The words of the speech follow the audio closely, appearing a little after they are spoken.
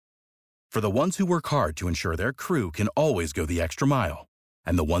For the ones who work hard to ensure their crew can always go the extra mile,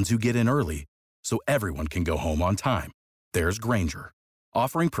 and the ones who get in early so everyone can go home on time, there's Grainger,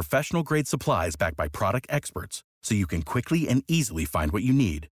 offering professional-grade supplies backed by product experts so you can quickly and easily find what you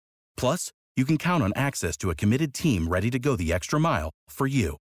need. Plus, you can count on access to a committed team ready to go the extra mile for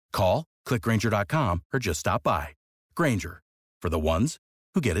you. Call, click Grainger.com, or just stop by. Grainger, for the ones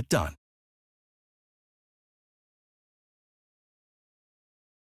who get it done.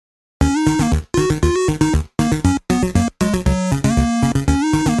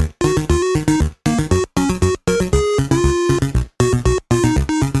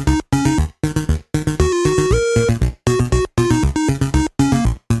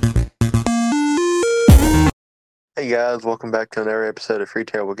 Hey guys, welcome back to another episode of Free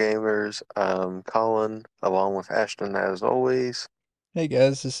Table Gamers. I'm Colin, along with Ashton as always. Hey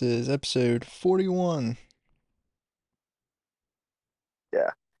guys, this is episode 41.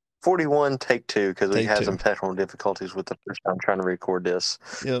 Yeah, 41, take two, because we Take had two. some technical difficulties with the first time trying to record this.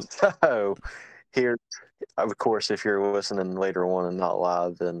 Yep. So, here, of course, if you're listening later on and not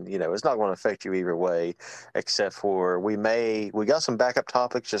live, then, it's not going to affect you either way, except for we got some backup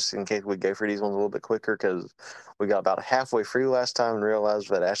topics just in case we go through these ones a little bit quicker, because we got about halfway through last time and realized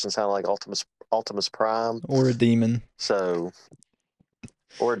that Ashton sounded like Optimus Prime. Or a demon. So,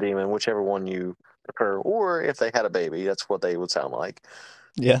 or a demon, whichever one you prefer. Or if they had a baby, that's what they would sound like.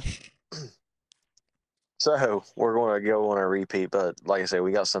 Yeah. So we're going to go on a repeat, but like I said,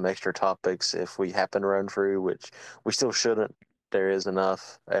 we got some extra topics if we happen to run through, which we still shouldn't. There is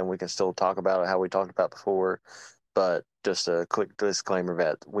enough, and we can still talk about it how we talked about before. But just a quick disclaimer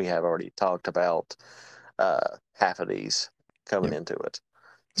that we have already talked about half of these coming Yep. into it.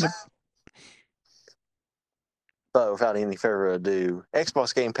 Yep. But without any further ado,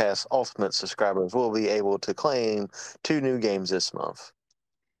 Xbox Game Pass Ultimate subscribers will be able to claim 2 new games this month.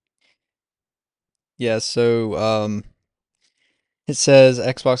 Yeah, so it says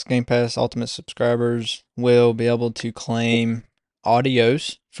Xbox Game Pass Ultimate subscribers will be able to claim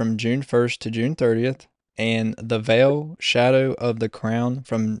Adios from June 1st to June 30th and The Veil Shadow of the Crown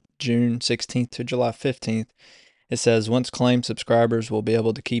from June 16th to July 15th. It says once claimed subscribers will be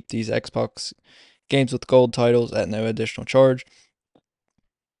able to keep these Xbox games with gold titles at no additional charge.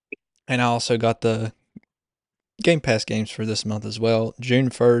 And I also got the Game Pass games for this month as well. June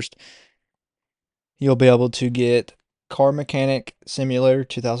 1st, you'll be able to get Car Mechanic Simulator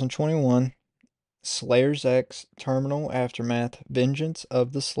 2021, Slayer's X Terminal Aftermath Vengeance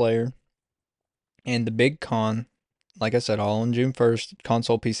of the Slayer, and The Big Con. Like I said, all on June 1st,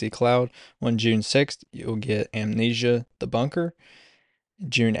 console PC cloud. On June 6th, you'll get Amnesia The Bunker.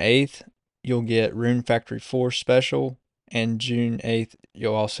 June 8th, you'll get Rune Factory 4 Special. And June 8th,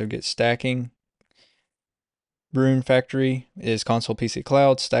 you'll also get Stacking. Rune Factory is console PC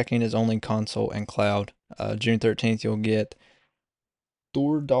cloud. Stacking is only console and cloud. June 13th, you'll get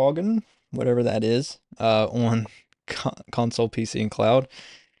Thordogen, whatever that is, on console PC and cloud.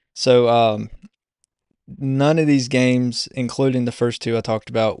 So none of these games, including the first two I talked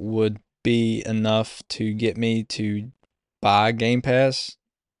about, would be enough to get me to buy Game Pass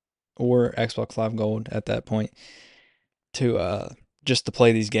or Xbox Live Gold at that point to just to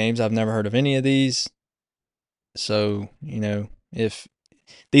play these games. I've never heard of any of these. So, if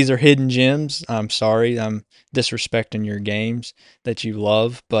these are hidden gems, I'm sorry. I'm disrespecting your games that you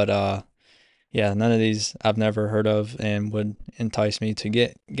love, but yeah, none of these I've never heard of and would entice me to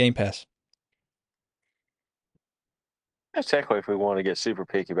get Game Pass. Technically, if we want to get super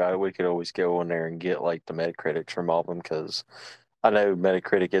picky about it, we could always go on there and get like the Metacritics from all of them, because I know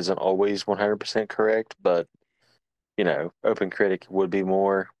Metacritic isn't always 100% correct, but OpenCritic would be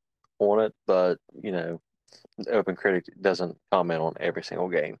more on it, but OpenCritic doesn't comment on every single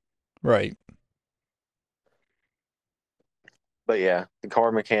game. Right. But yeah, the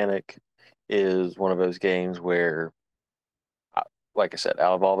Car Mechanic is one of those games where, like I said,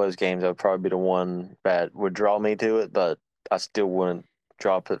 out of all those games, that would probably be the one that would draw me to it, but I still wouldn't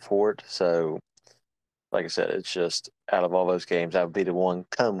drop it for it. So, like I said, it's just out of all those games, that would be the one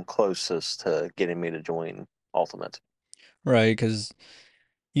come closest to getting me to join Ultimate. Right, because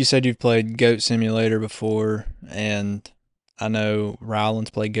you said you've played Goat Simulator before, and I know Ryland's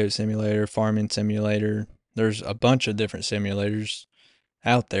played Goat Simulator, Farming Simulator. There's a bunch of different simulators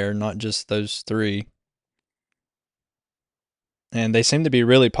out there, not just those three. And they seem to be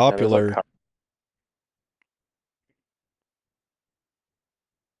really There's like, popular.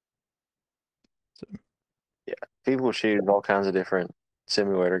 yeah, people choose all kinds of different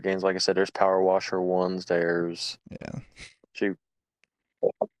simulator games. Like I said, there's Power Washer ones, there's Yeah. shoot,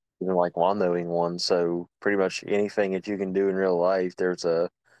 even like lawn mowing ones. So pretty much anything that you can do in real life, there's a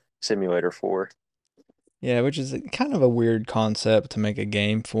simulator for. Yeah, which is kind of a weird concept to make a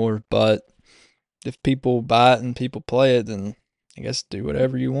game for, but if people buy it and people play it, then I guess do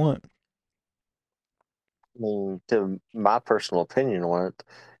whatever you want. I mean, to my personal opinion on it,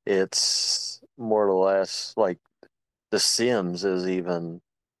 it's more or less like The Sims is even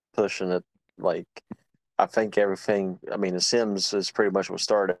pushing it. Like, I think everything, I mean, The Sims is pretty much what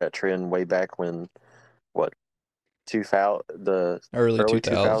started that trend way back when, what, 2000, the Early early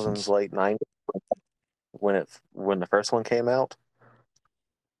 2000s, 2000s. late 90s, when the first one came out.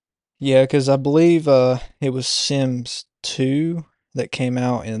 Yeah, because I believe it was Sims 2 that came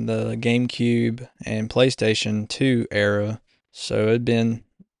out in the GameCube and PlayStation 2 era. So it'd been,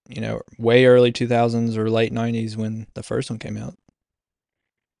 way early 2000s or late 90s when the first one came out.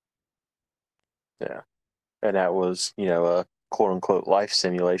 Yeah. And that was, a quote unquote life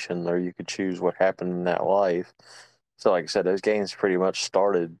simulation, or you could choose what happened in that life. So, like I said, those games pretty much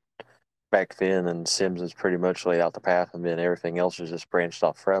started back then, and Sims has pretty much laid out the path, and then everything else is just branched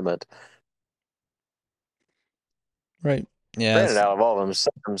off from it. Right. Yeah. Granted, out of all of them,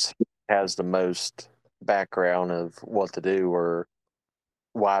 Sims has the most background of what to do or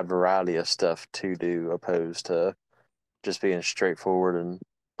wide variety of stuff to do, opposed to just being straightforward. And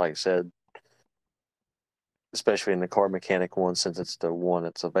like I said, especially in the car mechanic one, since it's the one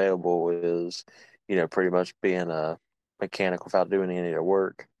that's available, is pretty much being a mechanic without doing any of the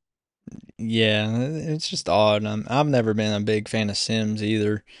work. Yeah, it's just odd. I've never been a big fan of Sims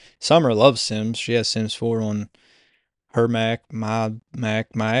either. Summer loves Sims. She has Sims 4 on her Mac, my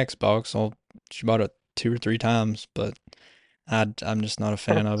Xbox. She bought it 2 or 3 times, but I'm just not a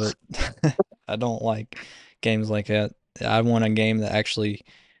fan of it. I don't like games like that. I want a game that actually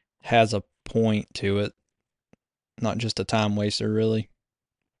has a point to it, not just a time waster, really.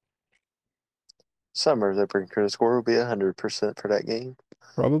 Summer's open credit score will be 100% for that game.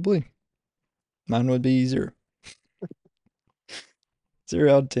 Probably. Mine would be 0. 0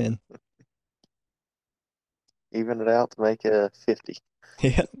 out of 10. Even it out to make it a 50.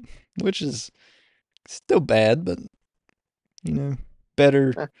 Yeah, which is still bad, but,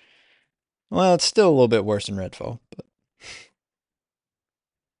 better. Eh, Well, it's still a little bit worse than Redfall, but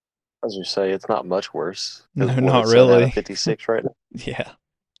as you say, it's not much worse because no, what not it's sitting at a really. 56 right now. Yeah,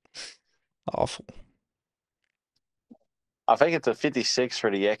 awful. I think it's a 56 for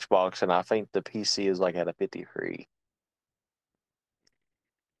the Xbox, and I think the PC is like at a 53.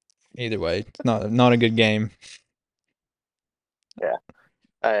 Either way, it's not a good game. Yeah.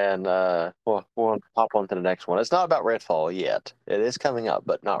 And we'll hop on to the next one. It's not about Redfall yet. It is coming up,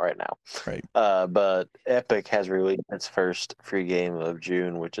 but not right now. Right. But Epic has released its first free game of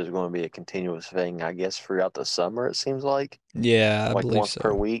June, which is going to be a continuous thing, I guess, throughout the summer, it seems Yeah, I like believe once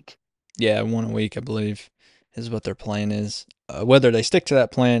per so. week. Yeah, 1 a week, I believe, is what their plan is. Whether they stick to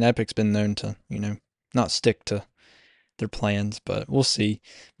that plan, Epic's been known to, not stick to their plans, but we'll see.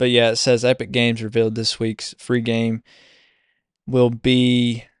 But yeah, it says Epic Games revealed this week's free game will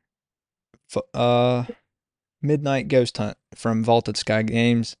be Midnight Ghost Hunt from Vaulted Sky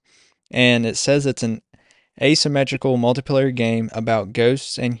Games, and it says it's an asymmetrical multiplayer game about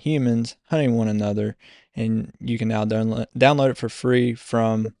ghosts and humans hunting one another, and you can now download it for free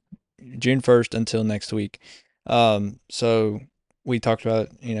from June 1st until next week. So we talked about,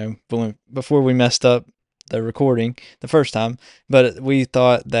 before we messed up the recording the first time, but we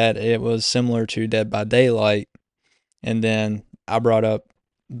thought that it was similar to Dead by Daylight, and then I brought up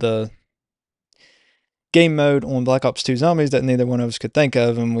the game mode on Black Ops 2 Zombies that neither one of us could think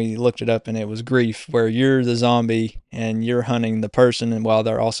of, and we looked it up, and it was Grief, where you're the zombie and you're hunting the person, and while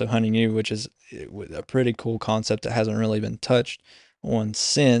they're also hunting you, which is a pretty cool concept that hasn't really been touched on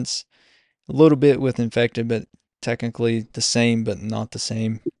since. A little bit with Infected, but technically the same, but not the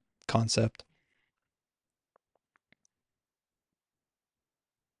same concept.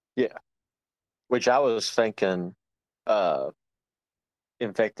 Yeah. Which I was thinking, uh,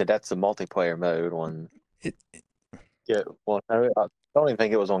 Infected, that's the multiplayer mode on. It Yeah, well, I don't even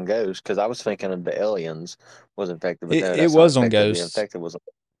think it was on Ghost because I was thinking of the aliens was Infected, but it, no, it that's not was on Infected. The Ghosts. Infected was.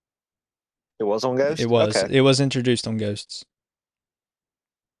 It was on It Ghost? was. Okay. It was introduced on Ghosts.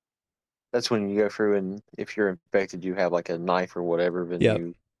 That's when you go through and if you're infected, you have like a knife or whatever, then Yep.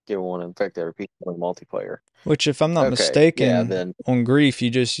 you give one infected other people in multiplayer. Which, if I'm not Okay. Yeah, mistaken, then on Grief, you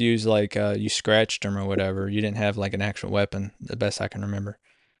just use like you scratched them or whatever. You didn't have like an actual weapon, the best I can remember.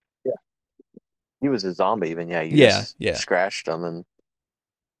 yeah, he was a zombie, then yeah, you Yeah, just yeah, scratched them and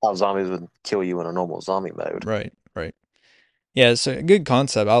how zombies would kill you in a normal zombie mode. right, right. Yeah, it's a good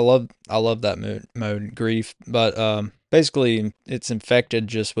concept. I love that mode, Grief. But basically, it's infected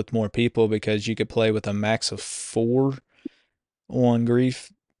just with more people because you could play with a max of 4 on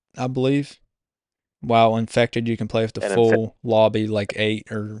Grief. I believe. While infected, you can play with the And in full lobby, like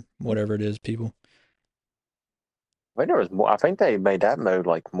 8 or whatever it is, people. I think there was more. I think they made that mode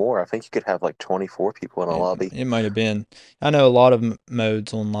like more. I think you could have like 24 people in a lobby. It might have been. I know a lot of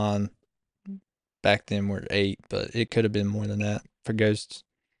modes online back then were 8, but it could have been more than that for ghosts.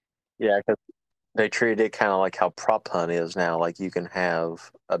 Yeah, because they treated it kind of like how Prop Hunt is now. Like you can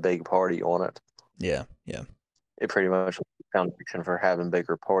have a big party on it. Yeah, yeah. It pretty much was the foundation for having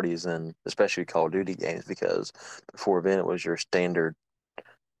bigger parties in especially Call of Duty games because before then it was your standard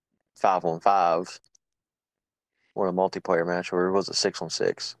 5-on-5 or a multiplayer match, or was it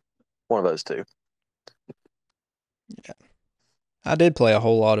 6-on-6? One of those two. Yeah. I did play a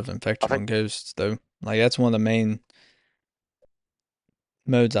whole lot of I Infected think, on Ghosts, though. Like, that's one of the main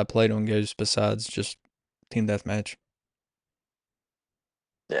modes I played on Ghosts besides just Team Deathmatch.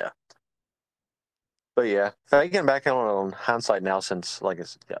 yeah. But yeah, thinking back on hindsight now, since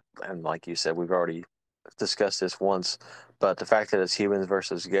yeah, and like you said, we've already discussed this once, but the fact that it's humans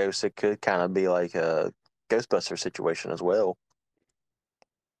versus ghosts, it could kind of be like a Ghostbuster situation as well,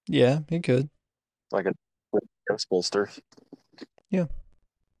 Yeah, it could. like a Ghostbuster. Yeah.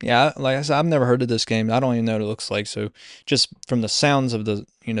 Yeah, like I said, I've never heard of this game. I don't even know what it looks like. So, just from the sounds of the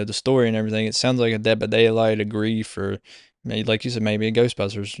story and everything, it sounds like a Dead by Daylight, a Grief, or maybe, like you said, maybe a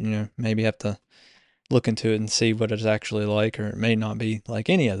Ghostbusters. Maybe have to look into it and see what it's actually like, or it may not be like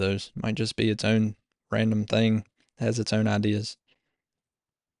any of those. It might just be its own random thing, has its own ideas.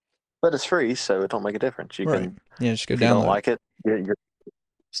 But it's free, so it don't make a difference. You Right. can, Yeah, just go if you don't download it. like it,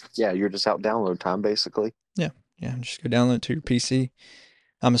 you're just out download time basically. Yeah. Yeah, just go download it to your PC.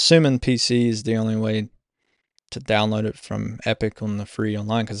 I'm assuming PC is the only way to download it from Epic on the free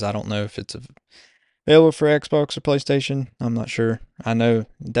online because I don't know if it's available for Xbox or PlayStation. I'm not sure. I know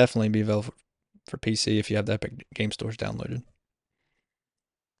definitely be available for PC if you have the Epic Game Stores downloaded.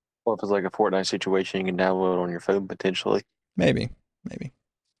 Or if it's like a Fortnite situation, you can download it on your phone potentially. Maybe, maybe.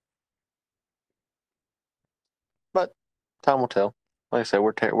 But time will tell. Like I said,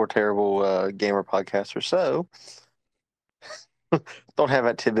 we're terrible gamer podcasters, so don't have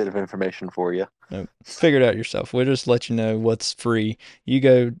that tidbit of information for you. Nope. Figure it out yourself. We'll just let you know what's free. You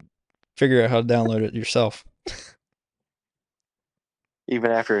go figure out how to download it yourself.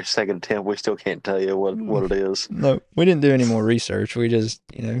 Even after a second attempt, we still can't tell you what it is. No, we didn't do any more research. We just,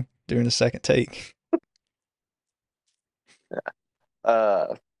 doing a second take.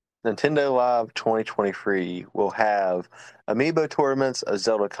 Uh, Nintendo Live 2023 will have amiibo tournaments, a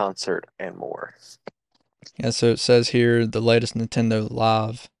Zelda concert, and more. Yeah, so it says here the latest Nintendo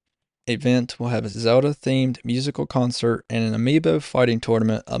Live event will have a Zelda-themed musical concert and an amiibo fighting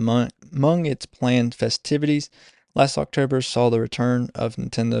tournament among its planned festivities. Last October saw the return of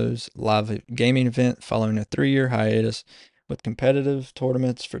Nintendo's live gaming event following a 3-year hiatus, with competitive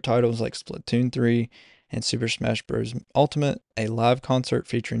tournaments for titles like Splatoon 3 and Super Smash Bros. Ultimate, a live concert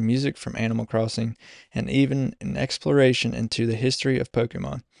featuring music from Animal Crossing, and even an exploration into the history of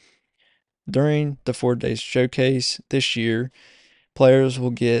Pokemon. During the 4 days showcase this year, players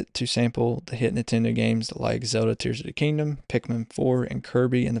will get to sample the hit Nintendo games like Zelda Tears of the Kingdom, Pikmin 4, and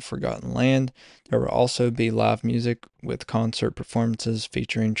Kirby and the Forgotten Land. There will also be live music with concert performances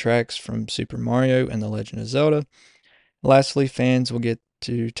featuring tracks from Super Mario and The Legend of Zelda. Lastly, fans will get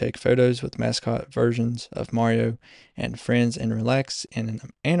to take photos with mascot versions of Mario and friends and relax in an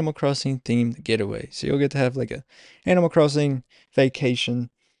Animal Crossing themed getaway. So you'll get to have like a Animal Crossing vacation.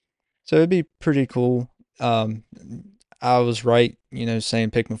 So it'd be pretty cool. Um, I was right,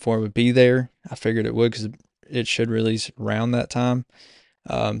 saying Pikmin 4 would be there. I figured it would because it should release around that time.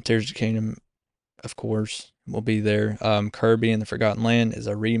 Tears of the Kingdom, of course, will be there. Kirby and the Forgotten Land is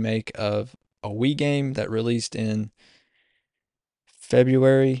a remake of a Wii game that released in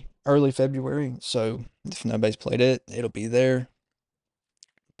February, early February. So if nobody's played it, it'll be there.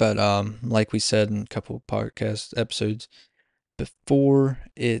 But like we said in a couple of podcast episodes before,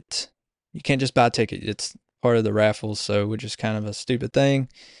 you can't just buy a ticket. It's part of the raffle, so which is kind of a stupid thing.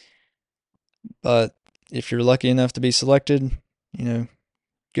 But if you're lucky enough to be selected,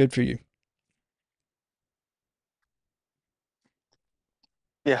 good for you.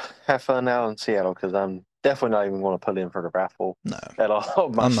 Yeah, have fun now in Seattle because I'm definitely not even going to put in for the raffle No, at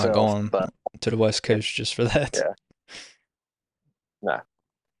all I'm not myself. going But to the West Coast just for that. yeah, no,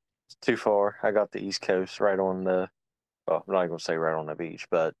 it's too far. I got the East Coast right on the. Well, I'm not going to say right on the beach,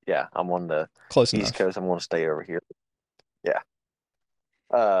 but yeah, I'm on the Close East enough. Coast. I'm going to stay over here. Yeah.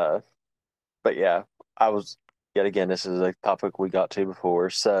 Uh, but yeah, I was yet again. This is a topic we got to before.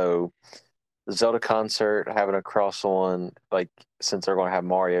 So the Zelda concert having a cross on, like since they're going to have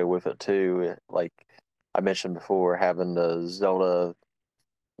Mario with it too. Like I mentioned before, having the Zelda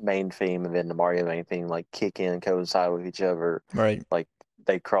main theme and then the Mario main theme like kick in and coincide with each other. Right. Like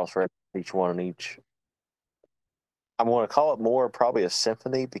they cross reference each one and each. I'm going to call it more probably a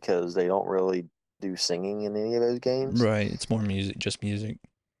symphony because they don't really do singing in any of those games. Right. It's more music, just music.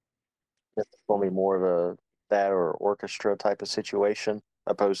 It's going to be more of a that or orchestra type of situation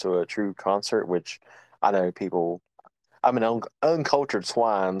opposed to a true concert, which I know people. I'm an uncultured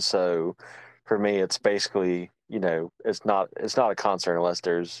swine, so for me, it's basically it's not a concert unless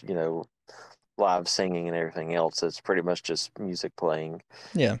there's live singing and everything else. It's pretty much just music playing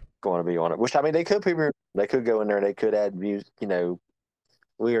Yeah. going to be on it. Which I mean, they could go in there, they could add music,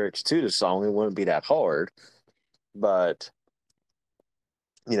 lyrics to the song. It wouldn't be that hard, but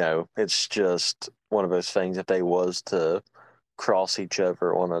it's just one of those things. If they was to cross each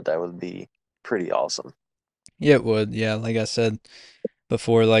other on it, that would be pretty awesome. Yeah, it would. Yeah, like I said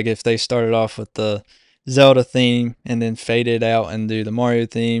before, like if they started off with the Zelda theme and then faded out and do the Mario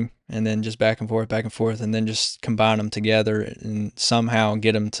theme and then just back and forth, and then just combine them together and somehow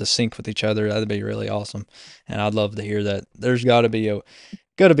get them to sync with each other, that'd be really awesome. And I'd love to hear that. There's got to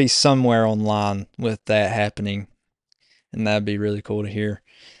be somewhere online with that happening, and that'd be really cool to hear.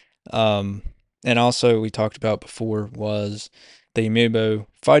 Um, and also we talked about before was the Amiibo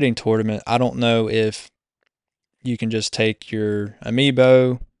fighting tournament. I don't know if you can just take your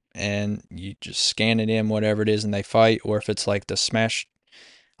Amiibo and you just scan it in, whatever it is, and they fight, or if it's like the Smash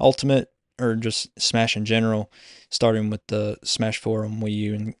Ultimate or just Smash in general, starting with the Smash 4 on Wii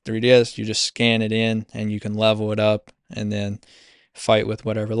U and 3DS, you just scan it in and you can level it up and then fight with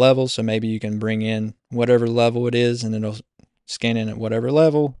whatever level. So maybe you can bring in whatever level it is and it'll scan in at whatever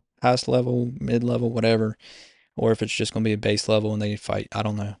level, highest level, mid level, whatever, or if it's just going to be a base level and they fight. I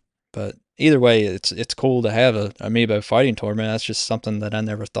don't know. But either way, it's cool to have a amiibo fighting tournament. That's just something that I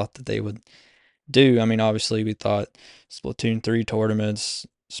never thought that they would do. I mean, obviously we thought Splatoon 3 tournaments,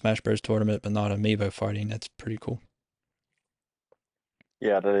 Smash Bros tournament, but not amiibo fighting. That's pretty cool.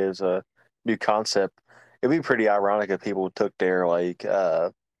 Yeah, that is a new concept. It'd be pretty ironic if people took their like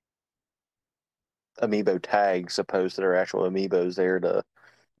amiibo tags opposed to their actual amiibos there to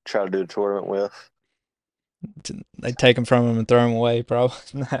try to do a tournament with. They take them from them and throw them away, probably.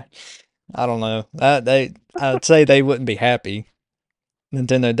 I don't know. I'd say they wouldn't be happy.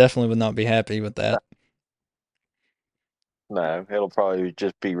 Nintendo definitely would not be happy with that. No, it'll probably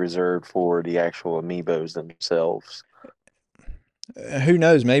just be reserved for the actual amiibos themselves. Who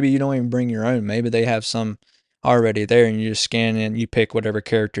knows? Maybe you don't even bring your own. Maybe they have some already there, and you just scan in. You pick whatever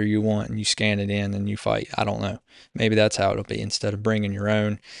character you want, and you scan it in, and you fight. I don't know. Maybe that's how it'll be instead of bringing your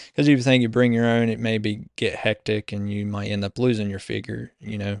own. Because if you think you bring your own, it maybe get hectic, and you might end up losing your figure.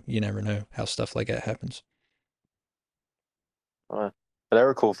 You never know how stuff like that happens.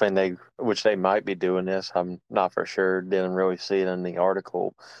 Another cool thing which they might be doing this, I'm not for sure, didn't really see it in the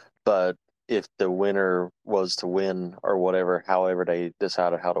article, but if the winner was to win or whatever, however they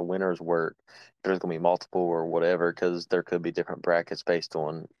decided how the winners work, there's going to be multiple or whatever, because there could be different brackets based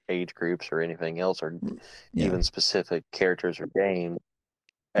on age groups or anything else, or Yeah, even specific characters or games,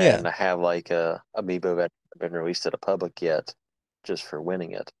 yeah, and have like a amiibo that hasn't been released to the public yet, just for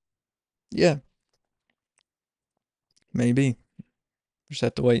winning it. yeah. Maybe just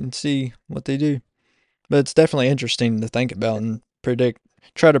have to wait and see what they do. But it's definitely interesting to think about and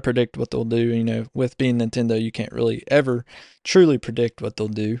try to predict what they'll do. With being Nintendo, you can't really ever truly predict what they'll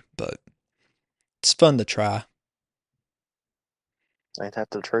do, but it's fun to try. Ain't that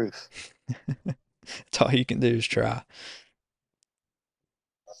the truth? That's all you can do is try.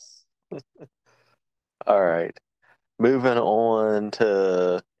 All right. Moving on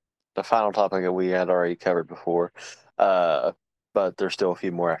to the final topic that we had already covered before, uh, but there's still a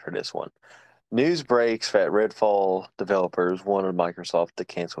few more after this one. News breaks that Redfall developers wanted Microsoft to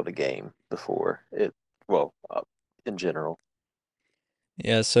cancel the game before it, well, in general.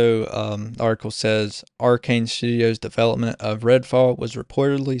 Yeah, so the article says Arcane Studios' development of Redfall was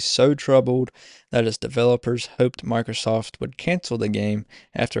reportedly so troubled that its developers hoped Microsoft would cancel the game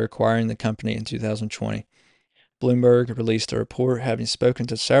after acquiring the company in 2020. Bloomberg released a report having spoken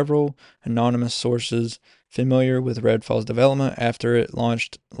to several anonymous sources familiar with Redfall's development after it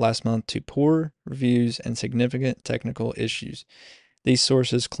launched last month to poor reviews and significant technical issues. These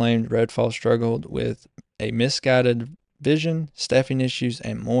sources claimed Redfall struggled with a misguided vision, staffing issues,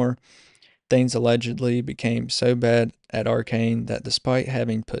 and more. Things allegedly became so bad at Arcane that despite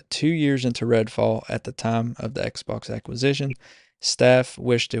having put 2 years into Redfall at the time of the Xbox acquisition, staff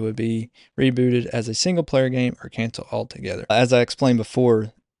wished it would be rebooted as a single player game or canceled altogether. As I explained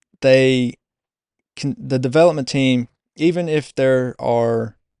before, the development team, even if there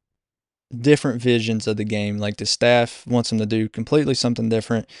are different visions of the game. Like the staff wants them to do completely something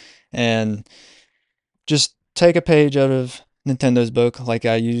different, and just take a page out of Nintendo's book. Like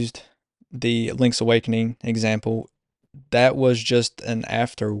I used the Link's Awakening example. That was just an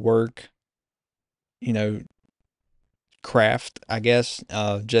after work, you know, craft, I guess.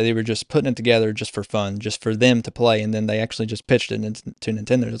 They were just putting it together just for fun, just for them to play, and then they actually just pitched it to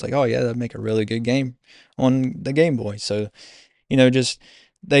Nintendo. It's like, oh yeah, that'd make a really good game on the Game Boy. So just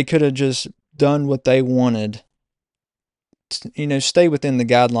they could have just done what they wanted. Stay within the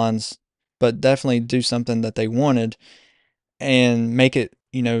guidelines, but definitely do something that they wanted and make it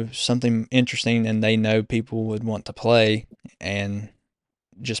something interesting, and they know people would want to play, and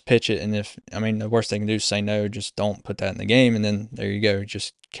just pitch it. And if I mean the worst they can do is say no, just don't put that in the game, and then there you go,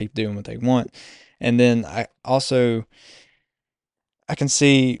 just keep doing what they want. And then I can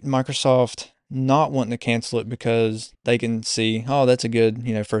see Microsoft not wanting to cancel it because they can see, oh, that's a good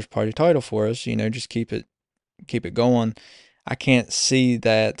first party title for us, just keep it going. I can't see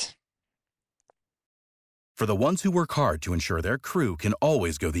that. For the ones who work hard to ensure their crew can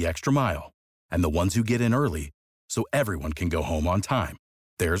always go the extra mile, and the ones who get in early so everyone can go home on time,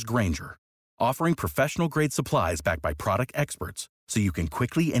 there's Granger, offering professional-grade supplies backed by product experts so you can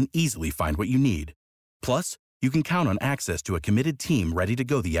quickly and easily find what you need. Plus, you can count on access to a committed team ready to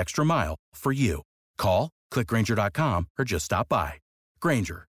go the extra mile for you. Call, click Granger.com, or just stop by.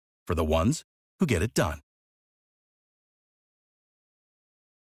 Granger, for the ones who get it done.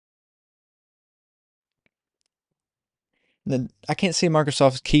 I can't see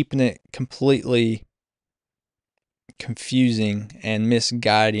Microsoft keeping it completely confusing and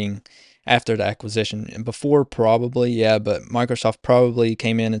misguiding after the acquisition. And before, probably, yeah, but Microsoft probably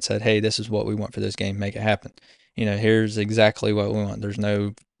came in and said, hey, this is what we want for this game, make it happen. Here's exactly what we want. There's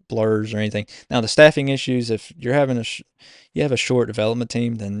no blurs or anything. Now, the staffing issues, if you're having you have a short development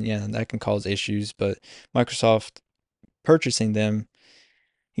team, then yeah, that can cause issues. But Microsoft purchasing them,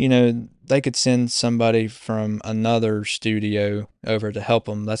 they could send somebody from another studio over to help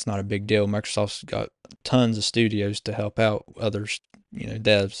them. That's not a big deal. Microsoft's got tons of studios to help out others,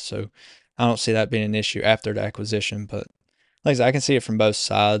 devs. So I don't see that being an issue after the acquisition. But like I said, I can see it from both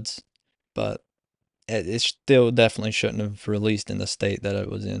sides, but it still definitely shouldn't have released in the state that it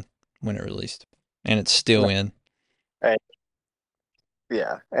was in when it released, and it's still No. in. And,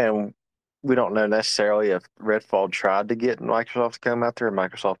 yeah, and we don't know necessarily if Redfall tried to get Microsoft to come out there, and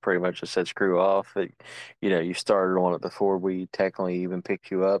Microsoft pretty much just said screw off. You started on it before we technically even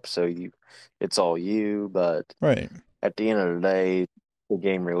picked you up, so it's all you. But Right. at the end of the day, the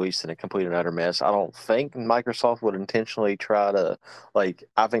game released in a complete and utter mess. I don't think Microsoft would intentionally try to I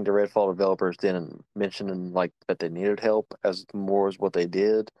think the Redfall developers didn't mention that they needed help as more as what they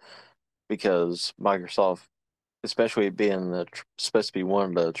did, because Microsoft, especially being supposed to be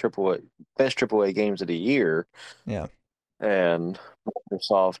one of the best AAA games of the year, Yeah. and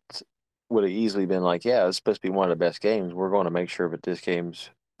Microsoft would have easily been like, yeah, it's supposed to be one of the best games. We're going to make sure that this game's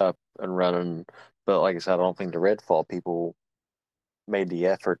up and running. But like I said, I don't think the Redfall people made the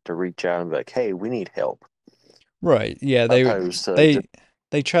effort to reach out and be like, hey, we need help, Right. Yeah, opposed to just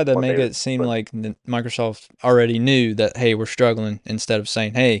they try to what make they were. it seem But like Microsoft already knew that, hey, we're struggling, instead of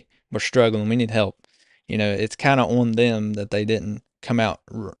saying, hey, we're struggling, we need help. It's kind of on them that they didn't come out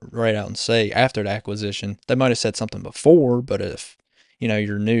right out and say after the acquisition. They might have said something before, but if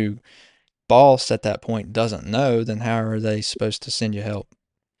your new boss at that point doesn't know, then how are they supposed to send you help?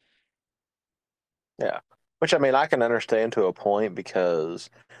 yeah, which I mean, I can understand to a point because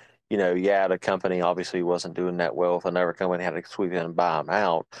yeah, the company obviously wasn't doing that well if another company had to sweep in and buy them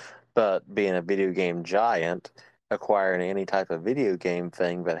out. But being a video game giant, acquiring any type of video game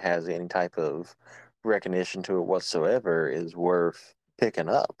thing that has any type of recognition to it whatsoever is worth picking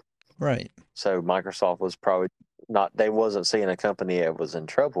up. Right. So Microsoft was probably not, they wasn't seeing a company that was in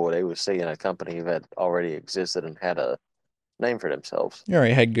trouble. They was seeing a company that already existed and had a name for themselves. You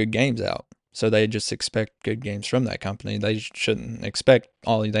already had good games out. So they just expect good games from that company. They shouldn't expect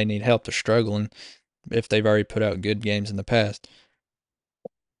all they need help. They're struggling if they've already put out good games in the past.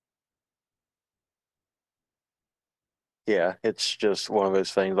 Yeah, it's just one of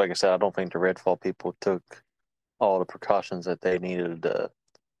those things. Like I said, I don't think the Redfall people took all the precautions that they needed to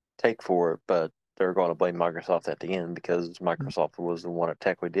take for it, but they're going to blame Microsoft at the end because Microsoft was the one that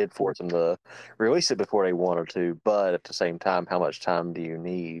technically did force them to release it before they wanted to. But at the same time, how much time do you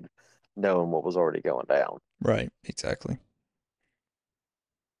need knowing what was already going down? Right, exactly.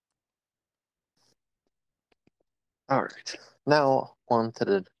 All right. Now on to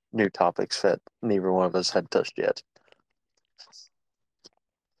the new topics that neither one of us had touched yet.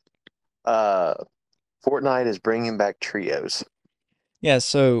 Uh, Fortnite is bringing back trios. Yeah,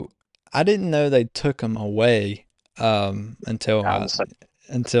 so I didn't know they took them away until I'm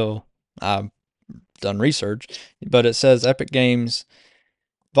so, I done research. But it says Epic Games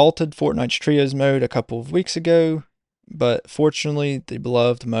vaulted Fortnite's Trios mode a couple of weeks ago, but fortunately, the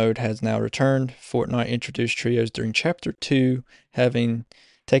beloved mode has now returned. Fortnite introduced Trios during Chapter 2, having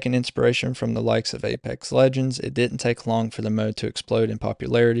taken inspiration from the likes of Apex Legends. It didn't take long for the mode to explode in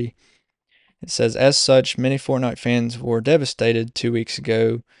popularity. It says, as such, many Fortnite fans were devastated 2 weeks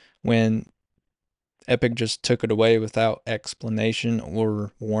ago when Epic just took it away without explanation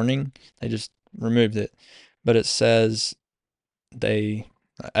or warning. They just removed it. But it says they,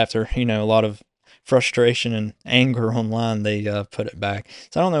 after a lot of frustration and anger online, they put it back.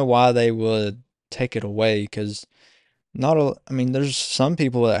 So I don't know why they would take it away, because I mean, there's some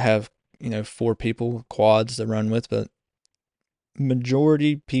people that have 4 people quads to run with, but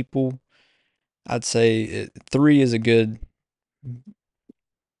majority people, I'd say 3 is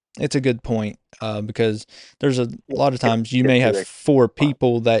it's a good point, because there's a yeah, lot of times you get may to have the 4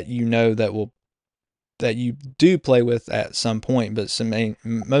 people that that you do play with at some point, but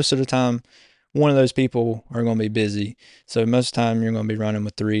most of the time, one of those people are going to be busy. So most of the time, you're going to be running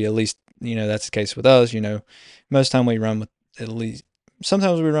with 3. At least, that's the case with us. Most of the time we run with at least.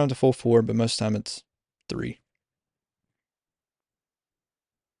 Sometimes we run to full 4, but most of the time it's 3.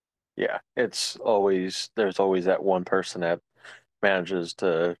 Yeah, there's always that one person that manages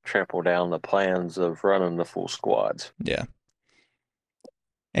to trample down the plans of running the full squads. Yeah,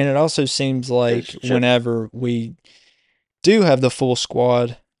 and it also seems like It's just whenever we do have the full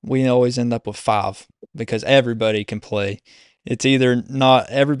squad, we always end up with 5 because everybody can play. It's either not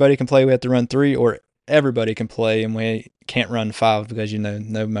everybody can play, we have to run 3, or everybody can play and we can't run 5 because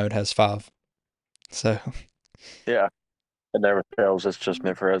no mode has 5. So, yeah, it never fails. It's just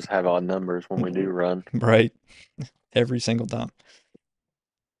meant for us to have odd numbers when we do run. right, every single time.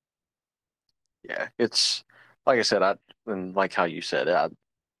 Yeah, it's like I said, and like how you said,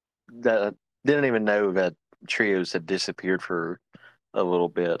 that didn't even know that trios had disappeared for a little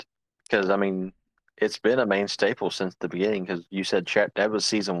bit, because I mean it's been a main staple since the beginning. Because you said that was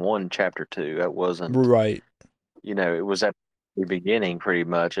season 1, chapter 2. That wasn't, Right. it was at the beginning pretty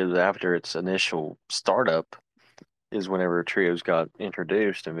much. It was after its initial startup is whenever trios got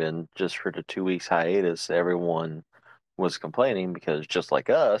introduced, and then just for the 2 weeks hiatus, everyone was complaining because just like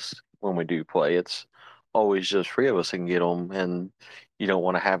us, when we do play, it's always just 3 of us that can get them, and you don't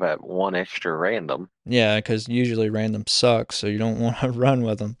want to have that one extra random. Yeah, because usually random sucks, so you don't want to run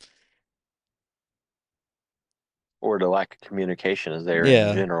with them. Or the lack of communication is there in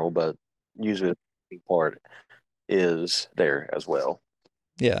Yeah, general, but usually the big part is there as well.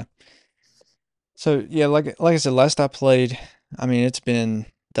 yeah. So yeah, like I said, last I played, I mean it's been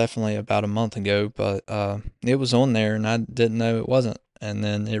definitely about a month ago, but it was on there and I didn't know it wasn't, and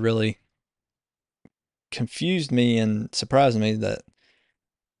then it really confused me and surprised me that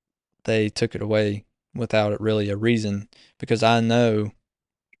they took it away without it really a reason, because I know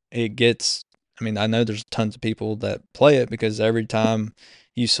it gets I mean, I know there's tons of people that play it because every time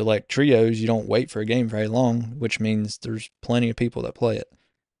you select trios, you don't wait for a game very long, which means there's plenty of people that play it.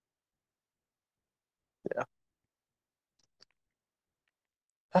 Yeah.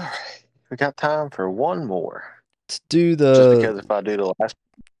 All right. We got time for one more. Let's do Just because if I do the last,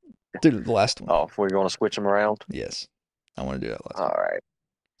 the last one. oh, we're going to switch them around. Yes. I want to do that last All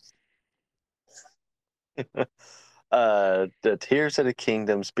one. right. The Tears of the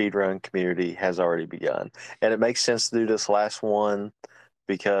Kingdom speedrun community has already begun, and it makes sense to do this last one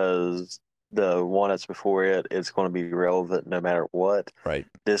because the one that's before it is going to be relevant no matter what. Right.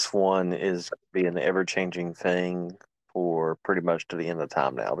 This one is be an ever-changing thing for pretty much to the end of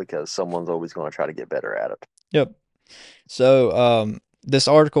time now, because someone's always going to try to get better at it. Yep. So this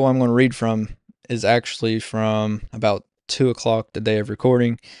article I'm going to read from is actually from about 2 o'clock the day of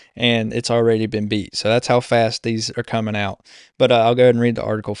recording, and it's already been beat. So that's how fast these are coming out. But I'll go ahead and read the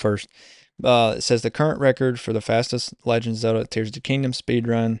article first. It says the current record for the fastest Legend of Zelda Tears of the Kingdom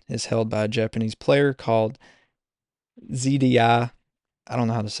speedrun is held by a Japanese player called ZDI. I don't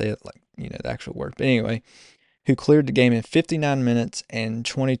know how to say it, like, the actual word. But anyway, who cleared the game in 59 minutes and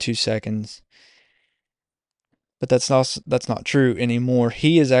 22 seconds. But that's not true anymore.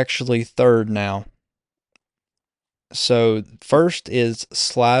 He is actually third now. So first is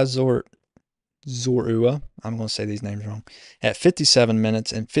Sly Zorua. I'm going to say these names wrong. At 57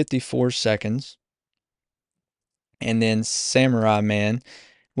 minutes and 54 seconds. And then Samurai Man,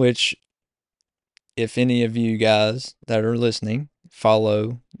 which, if any of you guys that are listening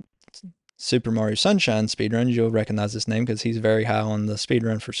follow Super Mario Sunshine speedruns, you'll recognize this name because he's very high on the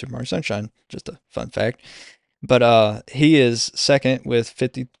speedrun for Super Mario Sunshine. Just a fun fact. But he is second with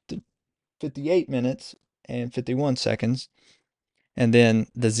 58 minutes and 51 seconds. And then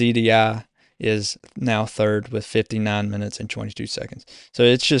the ZDI is now third with 59 minutes and 22 seconds. So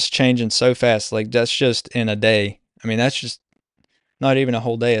it's just changing so fast. Like that's just in a day. I mean, that's just not even a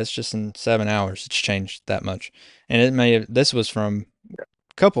whole day. It's just in 7 hours. It's changed that much. And it may have, this was from a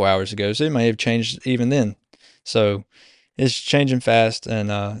couple hours ago, so it may have changed even then. So it's changing fast,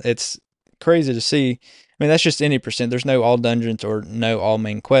 and it's crazy to see. I mean, that's just any percent. There's no all dungeons or no all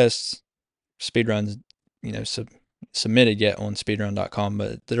main quests speedruns, submitted yet on speedrun.com,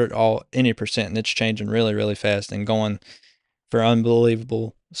 but they're all any percent, and it's changing really, really fast and going for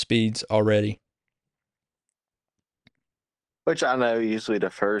unbelievable speeds already. Which I know usually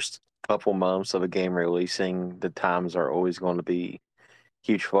the first couple months of a game releasing, the times are always going to be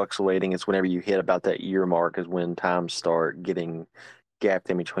huge fluctuating. It's whenever you hit about that year mark is when times start getting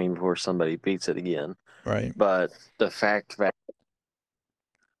gapped in between before somebody beats it again. Right. But the fact that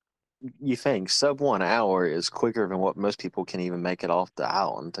you think sub 1 hour is quicker than what most people can even make it off the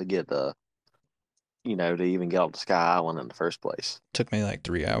island to get to even get off the Sky Island in the first place. Took me like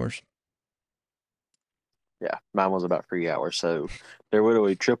 3 hours. Yeah, mine was about 3 hours. So they're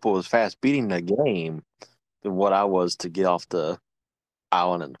literally triple as fast beating the game than what I was to get off the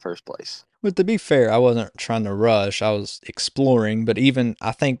island in the first place. But to be fair, I wasn't trying to rush. I was exploring, but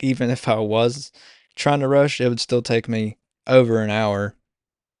I think even if I was trying to rush, it would still take me over an hour.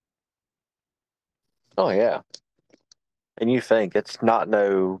 Oh yeah. And you think it's not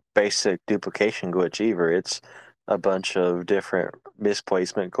no basic duplication glitch either. It's a bunch of different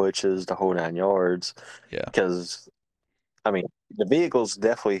misplacement glitches, the whole 9 yards. Yeah. Because I mean, the vehicles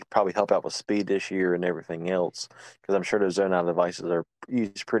definitely probably help out with speed this year and everything else. Because I'm sure those zone out devices are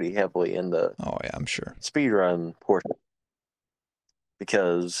used pretty heavily in the Oh yeah, I'm sure. speed run portion.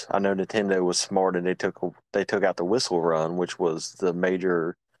 Because I know Nintendo was smart and they took out the whistle run, which was the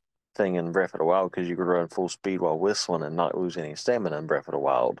major thing in Breath of the Wild because you could run full speed while whistling and not lose any stamina in Breath of the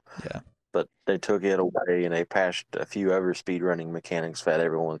Wild. Yeah. But they took it away and they patched a few other speed running mechanics that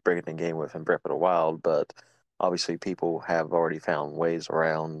everyone was breaking the game with in Breath of the Wild. But obviously, people have already found ways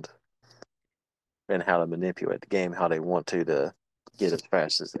around and how to manipulate the game how they want to get as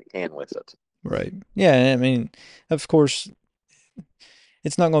fast as they can with it. Right. Yeah, I mean, of course,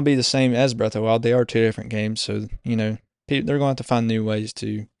 it's not going to be the same as Breath of the Wild. They are two different games, so they're going to have to find new ways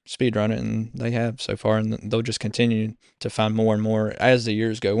to speedrun it, and they have so far, and they'll just continue to find more and more as the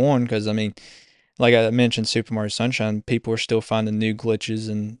years go on. Because I mean, like I mentioned, Super Mario Sunshine, people are still finding new glitches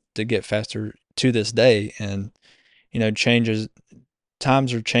and to get faster to this day, and changes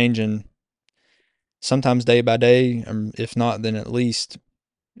times are changing. Sometimes day by day, if not, then at least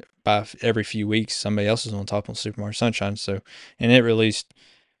by every few weeks, somebody else is on top on Super Mario Sunshine. So, and it released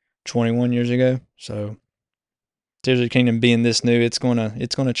 21 years ago. So Tears of the Kingdom being this new, it's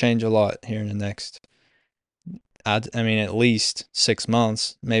gonna change a lot here in the next. I mean, at least 6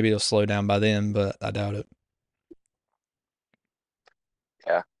 months. Maybe it'll slow down by then, but I doubt it.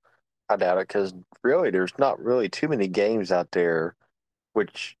 Yeah, I doubt it because really, there's not really too many games out there,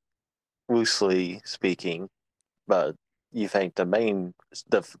 which loosely speaking, but you think the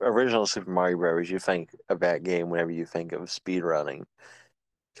original Super Mario Bros. You think of that game whenever you think of speed running.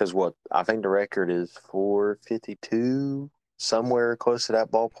 Because what I think the record is 452, somewhere close to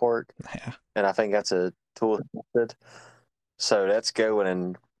that ballpark. Yeah, And I think that's a tool assisted. So that's going,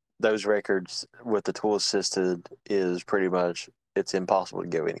 and those records with the tool assisted is pretty much it's impossible to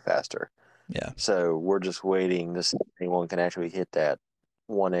go any faster. yeah, So we're just waiting to see if anyone can actually hit that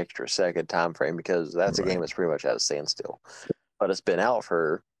 1 extra second time frame because that's a game right. that's pretty much at a standstill. But it's been out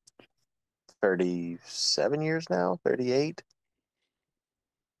for 37 years now, 38.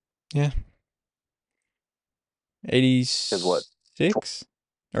 Yeah, Because what? 86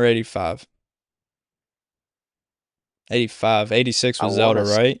 or 85. 85. 86 I was want Zelda, to,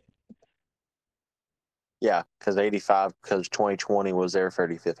 right? yeah, because 85, because 2020 was their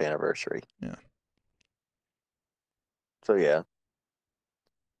 35th anniversary. Yeah. So yeah.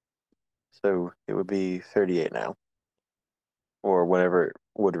 So it would be 38 now, or whenever it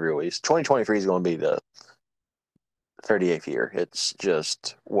would release. 2023 is going to be the 38th year. It's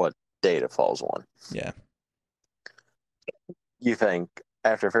just what date it falls on. Yeah. You think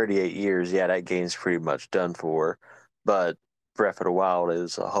after 38 years, yeah, that game's pretty much done for. But Breath of the Wild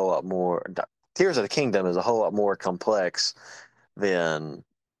is a whole lot more. Tears of the Kingdom is a whole lot more complex than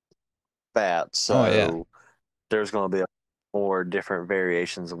that. Oh yeah. So there's going to be more different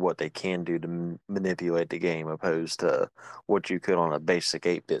variations of what they can do to manipulate the game opposed to what you could on a basic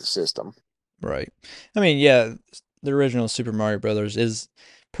 8-bit system. Right. I mean, yeah, the original Super Mario Brothers is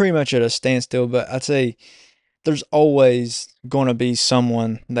pretty much at a standstill, but I'd say there's always going to be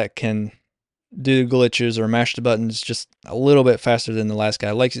someone that can do glitches or mash the buttons just a little bit faster than the last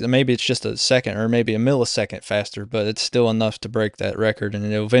guy. Like maybe it's just a second or maybe a millisecond faster, but it's still enough to break that record, and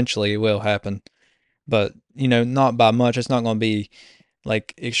eventually it will happen. But not by much. It's not going to be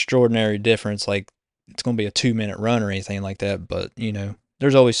like extraordinary difference. Like it's going to be a 2-minute run or anything like that. But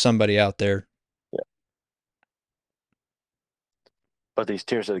there's always somebody out there. But these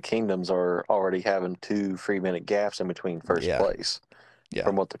Tears of the Kingdoms are already having 2 3-minute gaps in between first place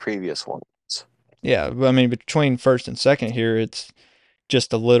from what the previous one was. Yeah, I mean, between first and second here, it's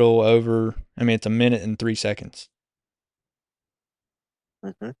just a little over. I mean, it's 1 minute and 3 seconds.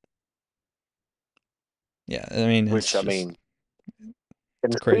 Mm-hmm. Yeah, I mean, in the speedrunning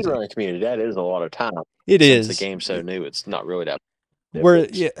community, that is a lot of time. Since the game's so new, it's not really that.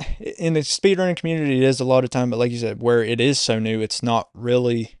 In the speedrunning community, it is a lot of time, but like you said, where it is so new, it's not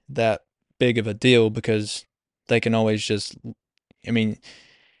really that big of a deal because they can always just. I mean,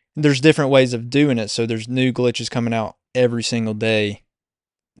 there's different ways of doing it, so there's new glitches coming out every single day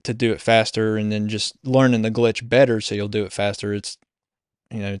to do it faster, and then just learning the glitch better so you'll do it faster. It's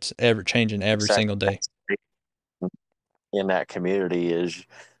it's ever changing every single day. In that community is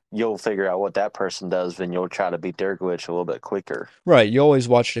you'll figure out what that person does, then you'll try to beat their glitch a little bit quicker. Right. You always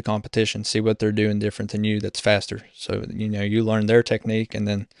watch the competition, see what they're doing different than you that's faster. So, you learn their technique, and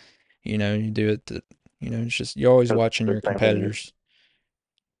then, you do it. It's just you're always watching your competitors.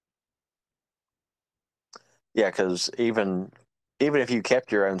 Yeah, because even if you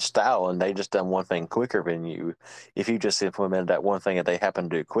kept your own style and they just done one thing quicker than you, if you just implemented that one thing that they happen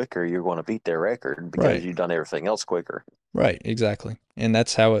to do quicker, you're going to beat their record because you've done everything else quicker. Right, exactly. And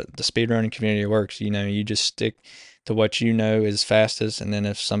that's how the speedrunning community works. You just stick to what you know is fastest, and then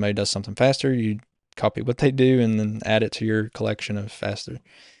if somebody does something faster, you copy what they do and then add it to your collection of faster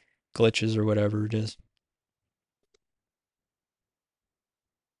glitches or whatever it is.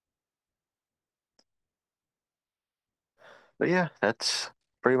 But yeah, that's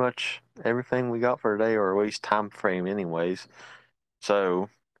pretty much everything we got for today, or at least time frame anyways. So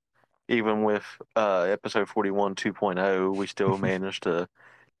even with episode 41 2.0, we still managed to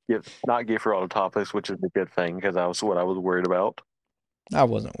not get for all the topics, which is a good thing because that was what I was worried about. I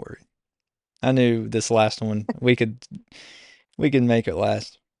wasn't worried. I knew this last one we could make it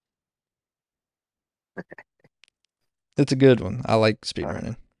last. It's a good one. I like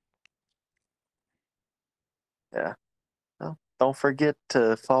speedrunning. Yeah. Well, don't forget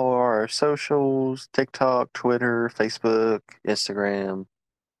to follow our socials: TikTok, Twitter, Facebook, Instagram,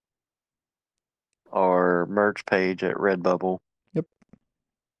 our merch page at Redbubble. Yep.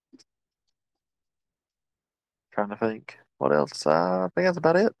 Trying to think what else. I think that's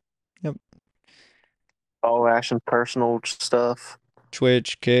about it. Yep. All Ashton's personal stuff.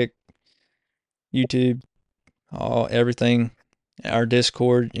 Twitch, Kick, YouTube, everything. Our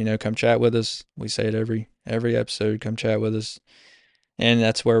Discord, come chat with us. We say it every episode. Come chat with us, and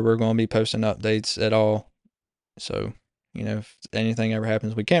that's where we're going to be posting updates at all. So, if anything ever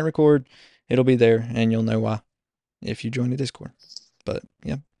happens, we can't record, it'll be there, and you'll know why if you join the Discord. But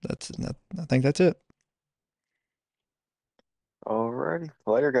yeah, I think that's it. Alrighty,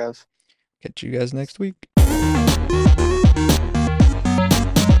 later, guys. Catch you guys next week.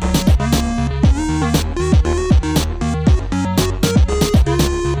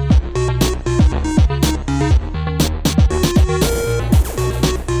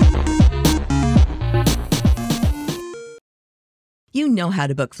 You know how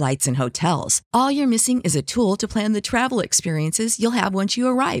to book flights and hotels. All you're missing is a tool to plan the travel experiences you'll have once you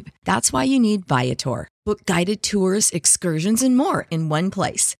arrive. That's why you need Viator. Book guided tours, excursions, and more in one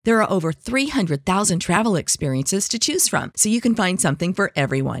place. There are over 300,000 travel experiences to choose from, so you can find something for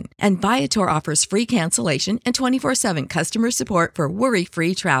everyone. And Viator offers free cancellation and 24/7 customer support for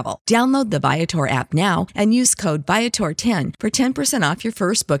worry-free travel. Download the Viator app now and use code Viator10 for 10% off your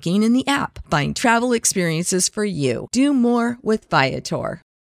first booking in the app. Find travel experiences for you. Do more with Viator.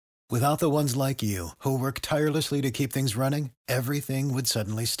 Without the ones like you, who work tirelessly to keep things running, everything would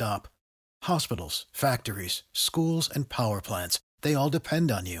suddenly stop. Hospitals, factories, schools, and power plants, they all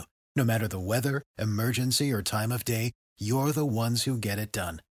depend on you. No matter the weather, emergency, or time of day, you're the ones who get it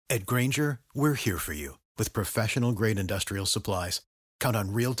done. At Grainger, we're here for you with professional-grade industrial supplies. Count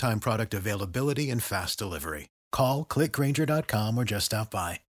on real-time product availability and fast delivery. Call, click Grainger.com, or just stop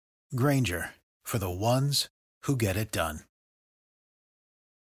by. Grainger, for the ones who get it done.